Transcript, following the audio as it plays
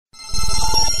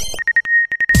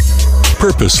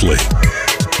Purposely.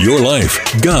 Your life,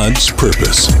 God's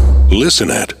purpose. Listen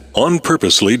at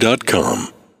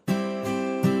onpurposely.com.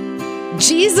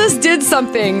 Jesus did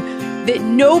something that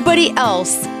nobody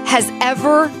else has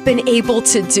ever been able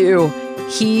to do.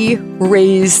 He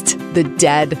raised the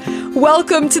dead.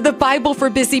 Welcome to the Bible for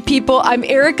Busy People. I'm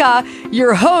Erica,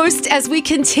 your host, as we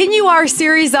continue our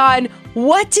series on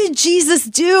what did Jesus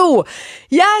do?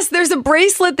 Yes, there's a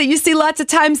bracelet that you see lots of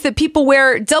times that people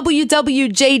wear,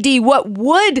 WWJD. What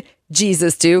would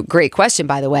Jesus do? Great question,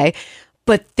 by the way.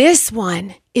 But this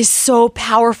one is so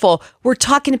powerful. We're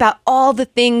talking about all the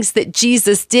things that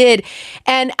Jesus did.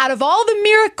 And out of all the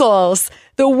miracles,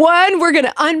 the one we're going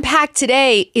to unpack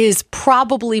today is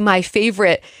probably my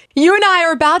favorite. You and I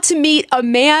are about to meet a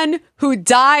man who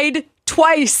died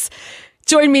twice.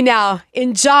 Join me now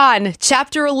in John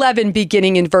chapter 11,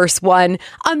 beginning in verse 1.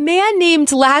 A man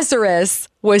named Lazarus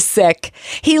was sick.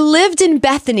 He lived in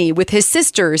Bethany with his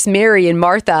sisters, Mary and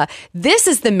Martha. This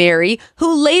is the Mary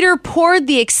who later poured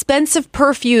the expensive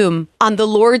perfume on the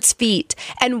Lord's feet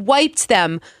and wiped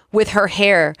them with her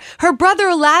hair. Her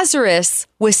brother Lazarus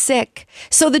was sick.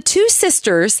 So the two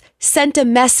sisters sent a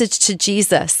message to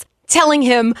Jesus, telling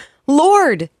him,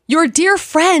 "Lord, your dear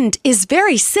friend is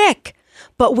very sick."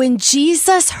 But when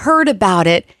Jesus heard about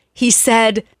it, he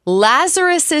said,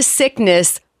 "Lazarus'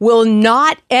 sickness will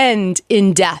not end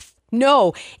in death.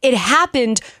 No, it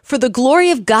happened for the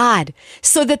glory of God,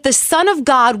 so that the Son of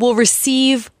God will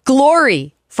receive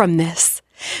glory from this."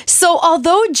 So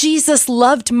although Jesus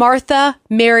loved Martha,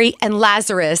 Mary, and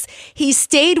Lazarus, he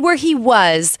stayed where he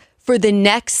was for the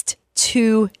next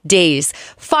 2 days.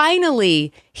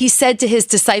 Finally, he said to his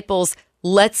disciples,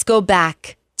 "Let's go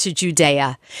back to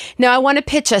Judea." Now, I want to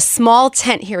pitch a small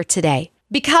tent here today,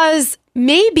 because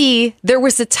maybe there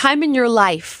was a time in your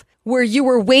life where you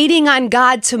were waiting on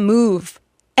God to move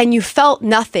and you felt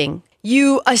nothing.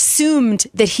 You assumed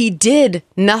that he did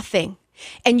nothing,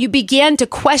 and you began to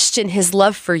question his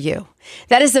love for you.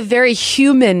 That is a very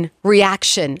human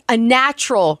reaction, a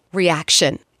natural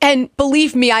reaction. And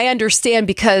believe me, I understand,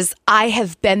 because I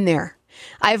have been there.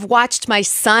 I've watched my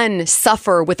son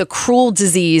suffer with a cruel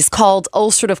disease called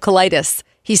ulcerative colitis.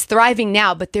 He's thriving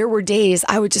now, but there were days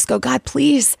I would just go, "God,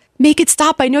 please make it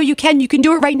stop. I know you can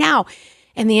do it right now."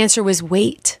 And the answer was,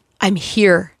 "Wait, I'm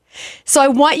here." So I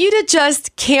want you to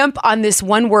just camp on this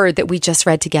one word that we just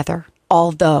read together.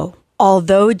 Although.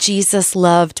 Although Jesus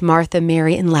loved Martha,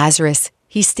 Mary, and Lazarus,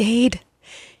 he stayed.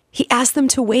 He asked them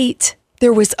to wait.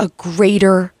 There was a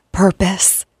greater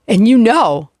purpose. And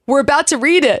we're about to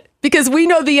read it, because we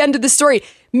know the end of the story.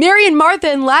 Mary and Martha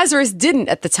and Lazarus didn't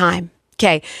at the time.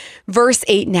 Okay, verse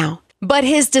 8 now. But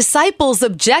his disciples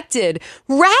objected.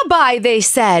 "Rabbi," they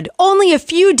said, "only a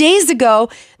few days ago,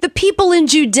 the people in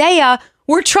Judea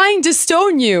were trying to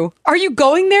stone you. Are you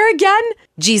going there again?"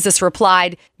 Jesus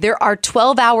replied, "There are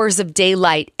 12 hours of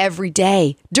daylight every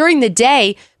day. During the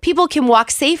day, people can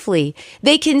walk safely.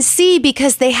 They can see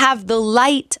because they have the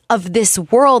light of this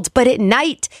world. But at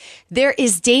night, there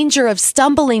is danger of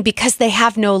stumbling because they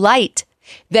have no light."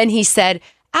 Then he said,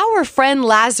 "Our friend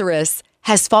Lazarus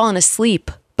has fallen asleep,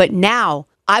 but now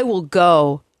I will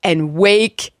go and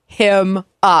wake him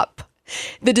up."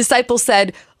 The disciples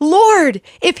said, "Lord,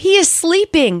 if he is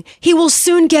sleeping, he will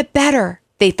soon get better."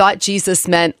 They thought Jesus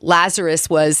meant Lazarus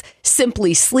was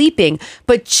simply sleeping,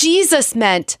 but Jesus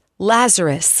meant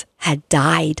Lazarus had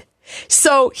died.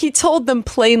 So he told them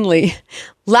plainly,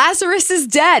 "Lazarus is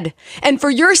dead, and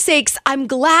for your sakes, I'm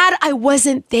glad I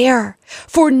wasn't there,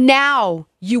 for now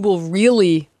you will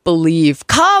really believe.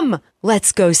 Come,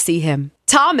 let's go see him."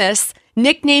 Thomas,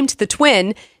 nicknamed the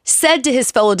twin, said to his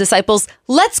fellow disciples,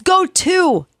 "Let's go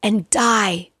too and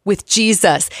die with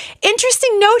Jesus."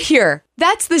 Interesting note here.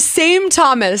 That's the same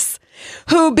Thomas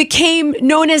who became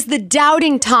known as the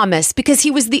Doubting Thomas, because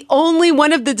he was the only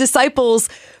one of the disciples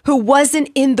who wasn't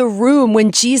in the room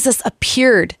when Jesus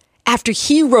appeared after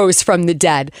he rose from the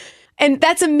dead. And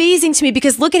that's amazing to me,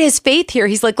 because look at his faith here.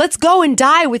 He's like, "Let's go and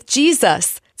die with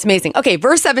Jesus." It's amazing. Okay,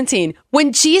 verse 17.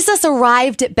 When Jesus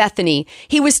arrived at Bethany,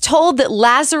 he was told that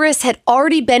Lazarus had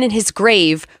already been in his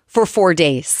grave for 4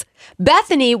 days.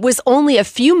 Bethany was only a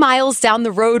few miles down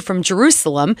the road from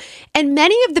Jerusalem, and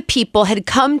many of the people had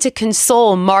come to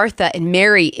console Martha and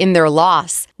Mary in their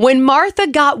loss. When Martha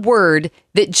got word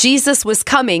that Jesus was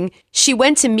coming, she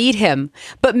went to meet him,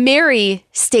 but Mary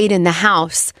stayed in the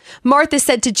house. Martha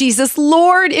said to Jesus,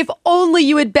 "Lord, if only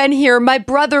you had been here, my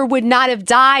brother would not have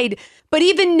died. But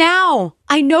even now,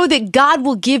 I know that God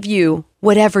will give you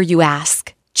whatever you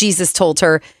ask." Jesus told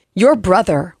her, "Your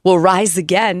brother will rise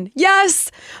again." Yes,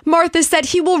 Martha said,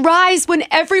 "He will rise when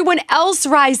everyone else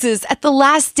rises at the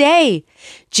last day."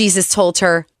 Jesus told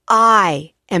her,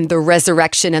 "I am the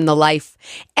resurrection and the life.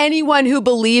 Anyone who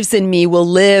believes in me will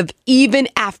live even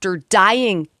after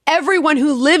dying. Everyone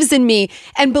who lives in me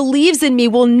and believes in me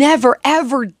will never,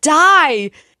 ever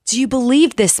die. Do you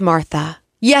believe this, Martha?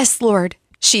 Yes, Lord,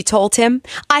 she told him.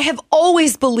 I have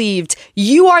always believed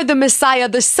you are the Messiah,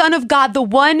 the Son of God, the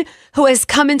one who has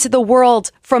come into the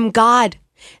world from God.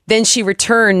 Then she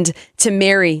returned to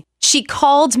Mary. She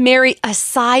called Mary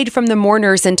aside from the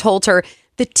mourners and told her,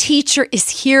 the teacher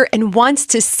is here and wants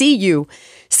to see you.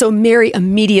 So Mary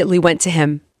immediately went to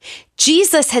him.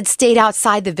 Jesus had stayed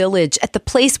outside the village at the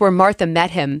place where Martha met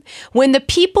him. When the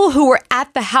people who were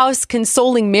at the house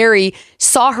consoling Mary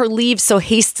saw her leave so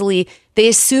hastily, they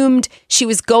assumed she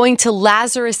was going to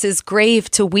Lazarus's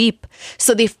grave to weep.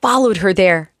 So they followed her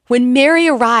there. When Mary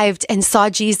arrived and saw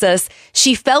Jesus,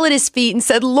 she fell at his feet and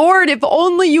said, Lord, if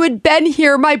only you had been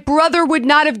here, my brother would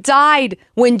not have died.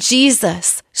 When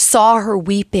Jesus saw her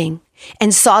weeping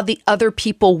and saw the other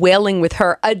people wailing with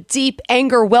her, a deep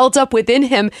anger welled up within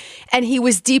him, and he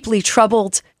was deeply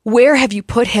troubled. Where have you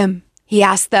put him? He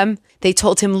asked them. They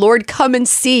told him, Lord, come and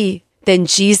see. Then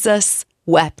Jesus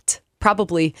wept.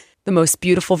 Probably the most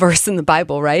beautiful verse in the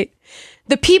Bible, right?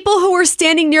 The people who were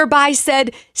standing nearby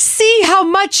said, see how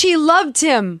much he loved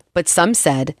him. But some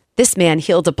said, this man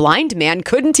healed a blind man.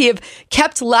 Couldn't he have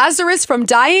kept Lazarus from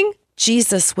dying?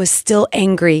 Jesus was still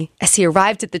angry as he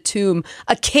arrived at the tomb,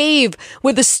 a cave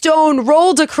with a stone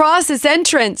rolled across its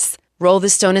entrance. Roll the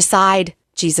stone aside,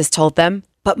 Jesus told them.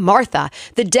 But Martha,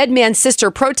 the dead man's sister,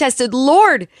 protested,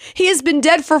 Lord, he has been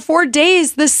dead for 4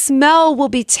 days. The smell will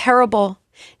be terrible.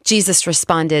 Jesus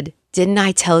responded, didn't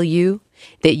I tell you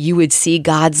that you would see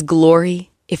God's glory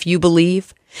if you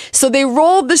believe? So they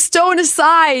rolled the stone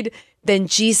aside. Then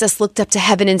Jesus looked up to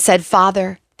heaven and said,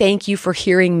 Father, thank you for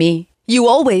hearing me. You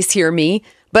always hear me,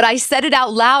 but I said it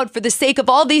out loud for the sake of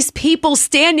all these people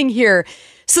standing here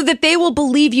so that they will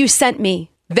believe you sent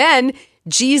me. Then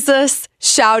Jesus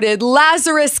shouted,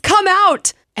 Lazarus, come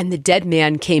out! And the dead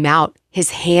man came out, his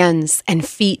hands and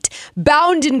feet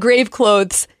bound in grave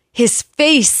clothes, his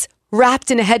face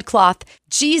wrapped in a headcloth.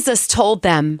 Jesus told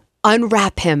them,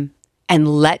 unwrap him and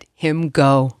let him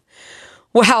go.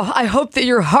 Wow, I hope that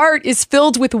your heart is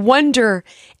filled with wonder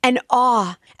and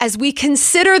awe as we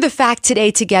consider the fact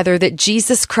today together that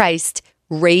Jesus Christ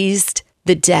raised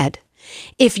the dead.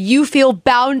 If you feel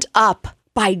bound up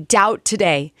by doubt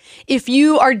today, if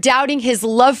you are doubting his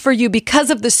love for you because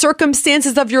of the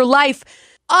circumstances of your life,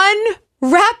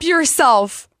 unwrap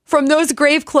yourself from those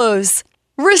grave clothes.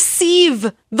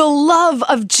 Receive the love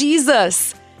of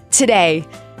Jesus today,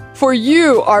 for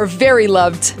you are very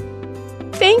loved.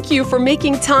 Thank you for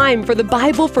making time for the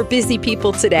Bible for Busy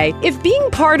People today. If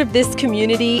being part of this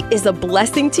community is a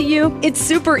blessing to you, it's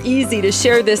super easy to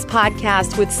share this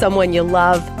podcast with someone you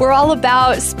love. We're all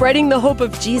about spreading the hope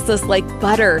of Jesus like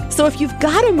butter. So if you've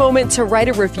got a moment to write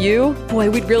a review,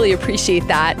 boy, we'd really appreciate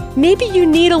that. Maybe you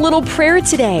need a little prayer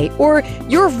today, or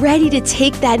you're ready to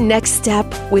take that next step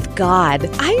with God.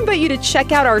 I invite you to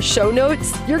check out our show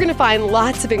notes. You're going to find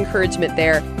lots of encouragement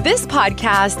there. This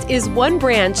podcast is one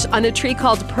branch on a tree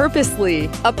called Purposely,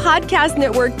 a podcast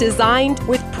network designed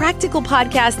with practical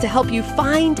podcasts to help you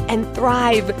find and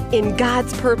thrive in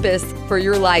God's purpose for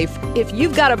your life. If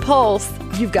you've got a pulse,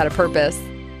 you've got a purpose.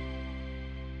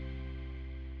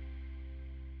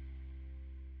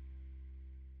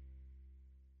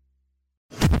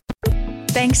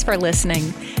 Thanks for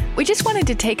listening. We just wanted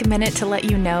to take a minute to let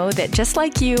you know that just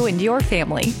like you and your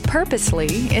family, Purposely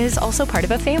is also part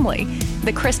of a family,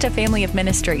 the Krista Family of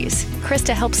Ministries.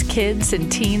 Krista helps kids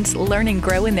and teens learn and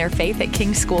grow in their faith at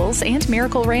King Schools and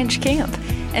Miracle Ranch Camp.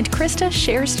 And Krista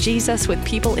shares Jesus with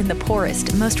people in the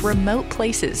poorest, most remote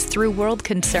places through World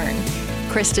Concern.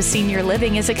 Krista Senior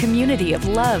Living is a community of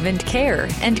love and care,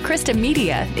 and Krista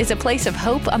Media is a place of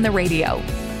hope on the radio.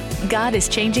 God is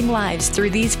changing lives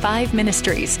through these 5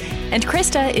 ministries, and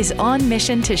Krista is on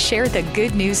mission to share the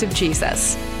good news of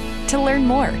Jesus. To learn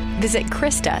more, visit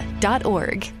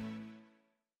Krista.org.